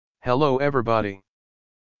Hello everybody.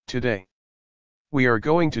 Today, we are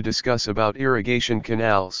going to discuss about irrigation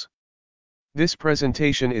canals. This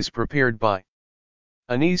presentation is prepared by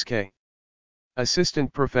Anise K.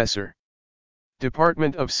 Assistant Professor,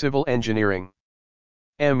 Department of Civil Engineering,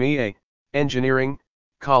 MEA, Engineering,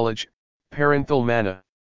 College, Perinthalmanna.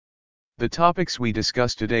 The topics we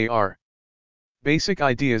discuss today are basic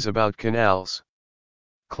ideas about canals,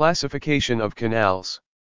 classification of canals,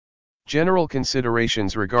 general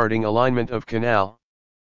considerations regarding alignment of canal,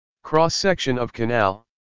 cross-section of canal,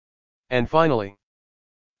 and finally,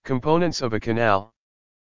 components of a canal.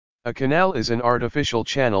 A canal is an artificial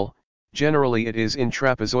channel, generally it is in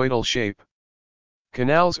trapezoidal shape.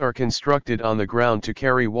 Canals are constructed on the ground to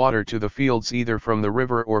carry water to the fields either from the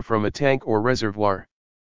river or from a tank or reservoir.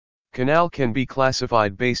 Canal can be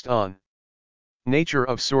classified based on nature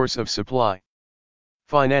of source of supply,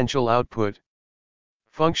 financial output,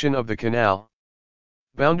 function of the canal,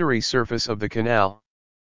 boundary surface of the canal,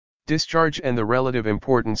 discharge and the relative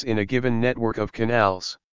importance in a given network of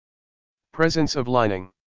canals, presence of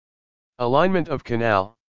lining, alignment of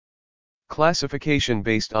canal, classification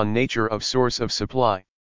based on nature of source of supply.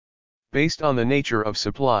 Based on the nature of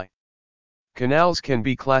supply, canals can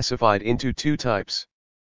be classified into two types.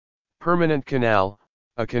 Permanent canal.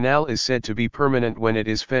 A canal is said to be permanent when it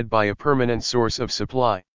is fed by a permanent source of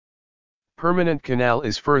supply. Permanent canal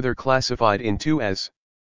is further classified into as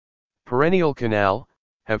perennial canal,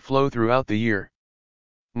 have flow throughout the year.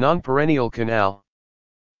 Non-perennial canal,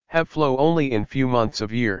 have flow only in few months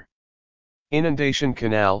of year. Inundation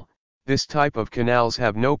canal, this type of canals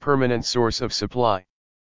have no permanent source of supply.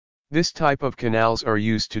 This type of canals are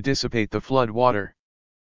used to dissipate the flood water.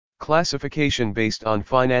 Classification based on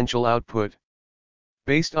financial output.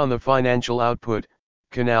 Based on the financial output,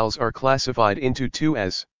 canals are classified into two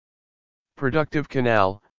as productive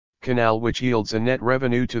canal, canal which yields a net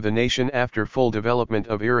revenue to the nation after full development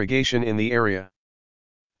of irrigation in the area.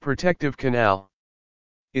 Protective canal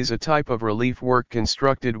is a type of relief work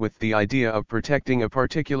constructed with the idea of protecting a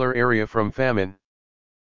particular area from famine.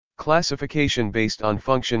 Classification based on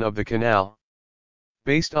function of the canal.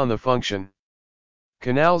 Based on the function,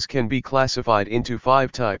 canals can be classified into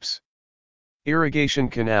five types. Irrigation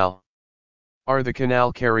canal are the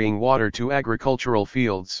canal carrying water to agricultural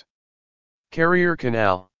fields. Carrier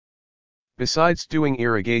canal, besides doing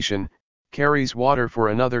irrigation, carries water for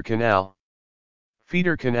another canal.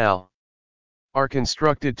 Feeder canal are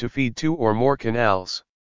constructed to feed two or more canals.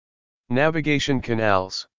 Navigation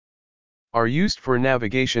canals are used for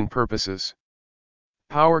navigation purposes.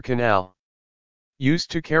 Power canal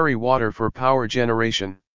used to carry water for power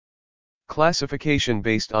generation. Classification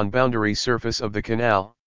based on boundary surface of the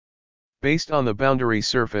canal. Based on the boundary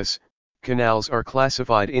surface, canals are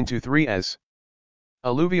classified into three as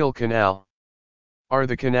alluvial canal are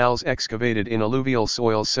the canals excavated in alluvial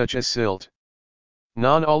soils such as silt.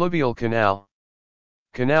 Non-alluvial canal,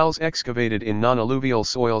 canals excavated in non-alluvial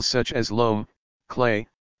soils such as loam, clay,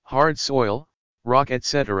 hard soil, rock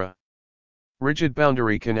etc. Rigid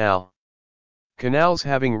boundary canal, canals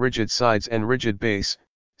having rigid sides and rigid base,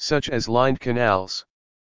 such as lined canals.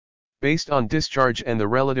 Based on discharge and the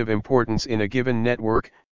relative importance in a given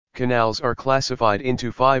network, canals are classified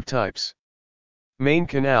into five types. Main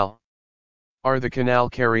canal are the canal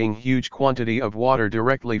carrying huge quantity of water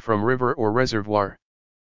directly from river or reservoir.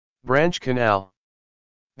 Branch canal,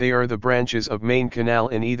 they are the branches of main canal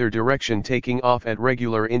in either direction taking off at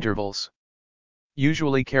regular intervals.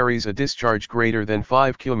 Usually carries a discharge greater than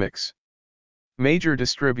 5 cubics. Major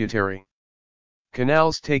distributary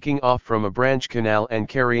canals taking off from a branch canal and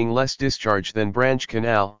carrying less discharge than branch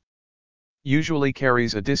canal. Usually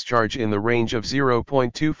carries a discharge in the range of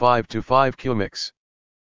 0.25 to 5 cubics.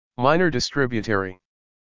 Minor distributary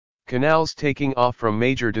canals taking off from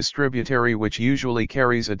major distributary which usually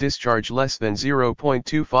carries a discharge less than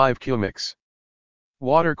 0.25 cubics.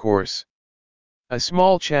 Watercourse, a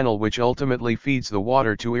small channel which ultimately feeds the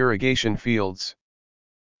water to irrigation fields.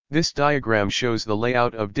 This diagram shows the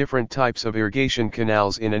layout of different types of irrigation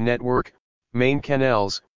canals in a network. Main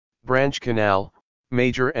canals, branch canal,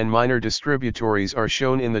 major and minor distributaries are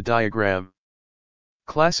shown in the diagram.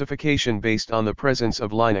 Classification based on the presence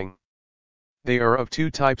of lining. They are of two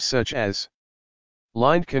types such as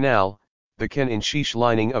lined canal, the can-in-sheath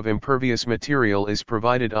lining of impervious material is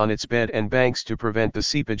provided on its bed and banks to prevent the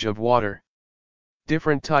seepage of water.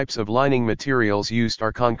 Different types of lining materials used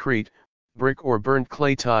are concrete, brick or burnt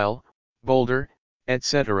clay tile, boulder,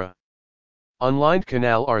 etc. Unlined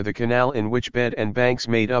canal are the canal in which bed and banks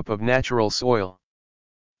made up of natural soil.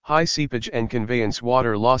 High seepage and conveyance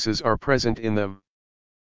water losses are present in them.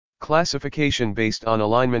 Classification based on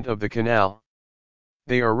alignment of the canal.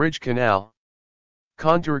 They are ridge canal,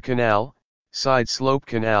 contour canal, side slope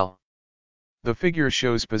canal. The figure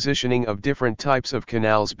shows positioning of different types of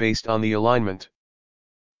canals based on the alignment.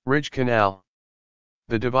 Ridge canal.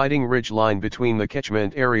 The dividing ridge line between the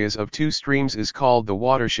catchment areas of two streams is called the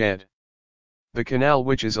watershed. The canal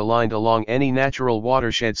which is aligned along any natural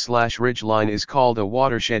watershed/ridge line is called a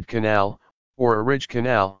watershed canal, or a ridge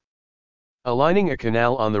canal. Aligning a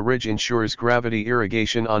canal on the ridge ensures gravity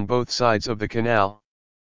irrigation on both sides of the canal.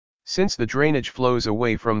 Since the drainage flows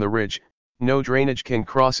away from the ridge, no drainage can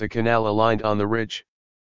cross a canal aligned on the ridge.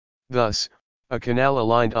 Thus, a canal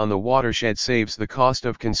aligned on the watershed saves the cost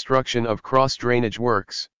of construction of cross-drainage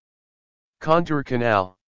works. Contour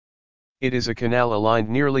canal. It is a canal aligned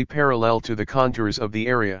nearly parallel to the contours of the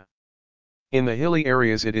area. In the hilly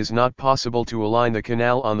areas it is not possible to align the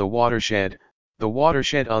canal on the watershed. The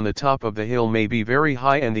watershed on the top of the hill may be very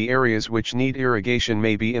high and the areas which need irrigation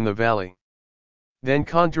may be in the valley. Then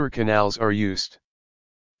contour canals are used.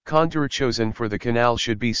 Contour chosen for the canal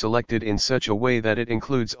should be selected in such a way that it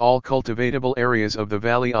includes all cultivatable areas of the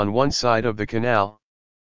valley on one side of the canal.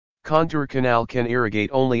 Contour canal can irrigate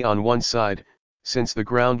only on one side, since the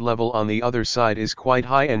ground level on the other side is quite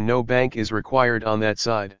high and no bank is required on that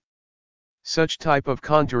side. Such type of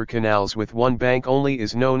contour canals with one bank only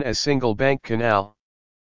is known as single bank canal.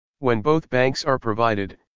 When both banks are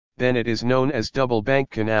provided, then it is known as double bank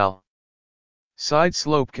canal. Side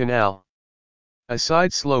slope canal. A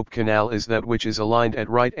side slope canal is that which is aligned at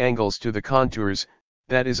right angles to the contours,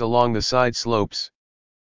 that is along the side slopes.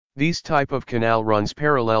 These type of canal runs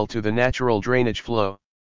parallel to the natural drainage flow.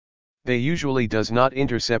 They usually does not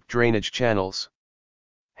intercept drainage channels.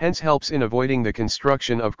 Hence helps in avoiding the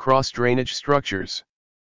construction of cross-drainage structures.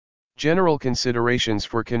 General considerations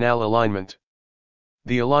for canal alignment.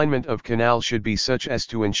 The alignment of canal should be such as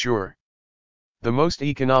to ensure the most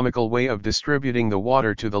economical way of distributing the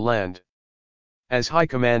water to the land. As high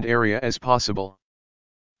command area as possible.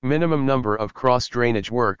 Minimum number of cross-drainage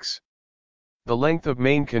works. The length of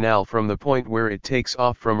main canal from the point where it takes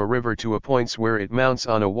off from a river to a point where it mounts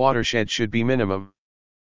on a watershed should be minimum.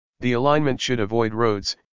 The alignment should avoid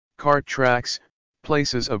roads, cart tracks,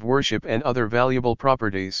 places of worship and other valuable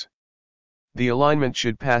properties. The alignment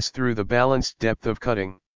should pass through the balanced depth of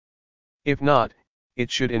cutting. If not,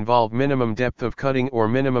 it should involve minimum depth of cutting or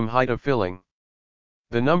minimum height of filling.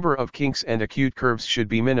 The number of kinks and acute curves should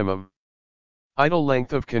be minimum. Idle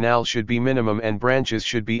length of canal should be minimum and branches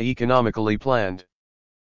should be economically planned.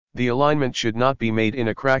 The alignment should not be made in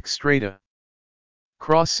a cracked strata.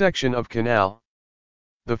 Cross-section of canal.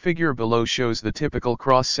 The figure below shows the typical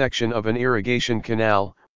cross-section of an irrigation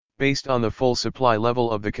canal. Based on the full supply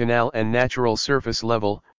level of the canal and natural surface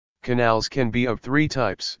level, canals can be of three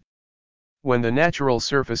types. When the natural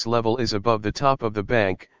surface level is above the top of the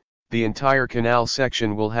bank, the entire canal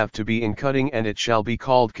section will have to be in cutting and it shall be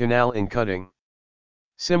called canal in cutting.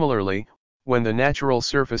 Similarly, when the natural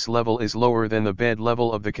surface level is lower than the bed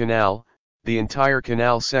level of the canal, the entire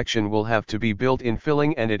canal section will have to be built in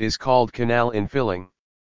filling and it is called canal in filling.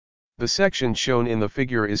 The section shown in the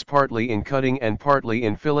figure is partly in cutting and partly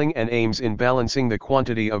in filling and aims in balancing the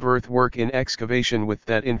quantity of earthwork in excavation with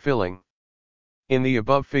that in filling. In the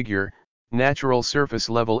above figure, natural surface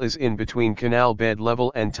level is in between canal bed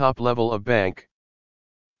level and top level of bank.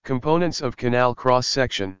 Components of canal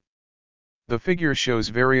cross-section. The figure shows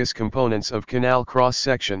various components of canal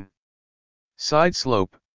cross-section. Side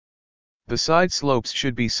slope. The side slopes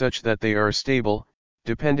should be such that they are stable,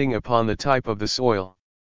 depending upon the type of the soil.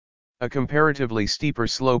 A comparatively steeper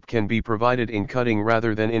slope can be provided in cutting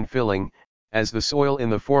rather than in filling, as the soil in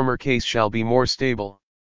the former case shall be more stable.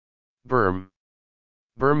 Berm.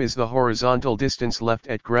 Berm is the horizontal distance left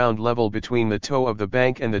at ground level between the toe of the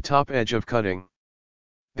bank and the top edge of cutting.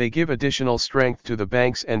 They give additional strength to the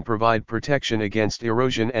banks and provide protection against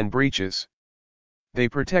erosion and breaches. They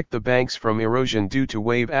protect the banks from erosion due to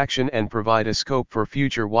wave action and provide a scope for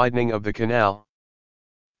future widening of the canal.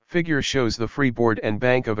 Figure shows the freeboard and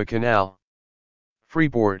bank of a canal.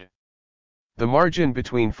 Freeboard. The margin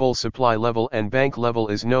between full supply level and bank level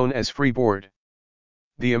is known as freeboard.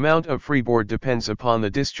 The amount of freeboard depends upon the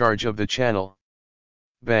discharge of the channel.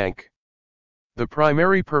 Bank. The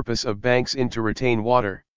primary purpose of banks is to retain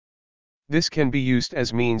water. This can be used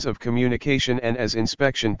as means of communication and as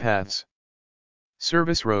inspection paths.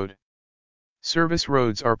 Service road. Service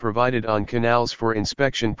roads are provided on canals for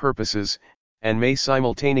inspection purposes, and may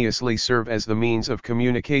simultaneously serve as the means of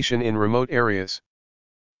communication in remote areas.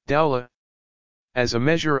 Dowla. As a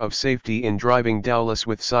measure of safety in driving dowlas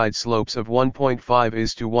with side slopes of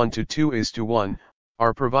 1.5:1 to 2:1,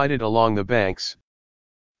 are provided along the banks.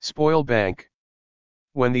 Spoil bank.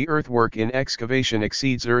 When the earthwork in excavation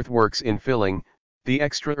exceeds earthworks in filling, the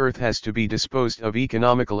extra earth has to be disposed of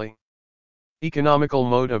economically. Economical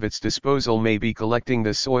mode of its disposal may be collecting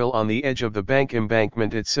the soil on the edge of the bank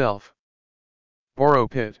embankment itself. Borrow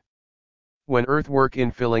pit. When earthwork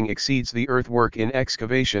in filling exceeds the earthwork in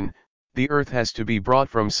excavation, the earth has to be brought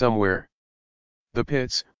from somewhere. The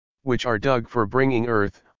pits, which are dug for bringing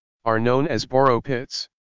earth, are known as borrow pits.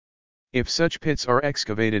 If such pits are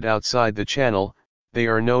excavated outside the channel, they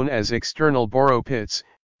are known as external borrow pits,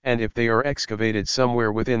 and if they are excavated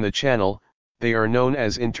somewhere within the channel, they are known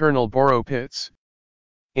as internal borrow pits.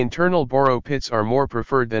 Internal borrow pits are more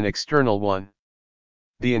preferred than external one.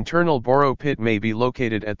 The internal borrow pit may be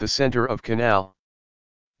located at the center of canal.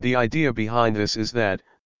 The idea behind this is that,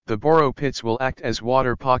 the borrow pits will act as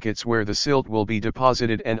water pockets where the silt will be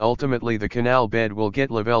deposited and ultimately the canal bed will get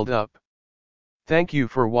leveled up. Thank you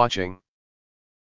for watching.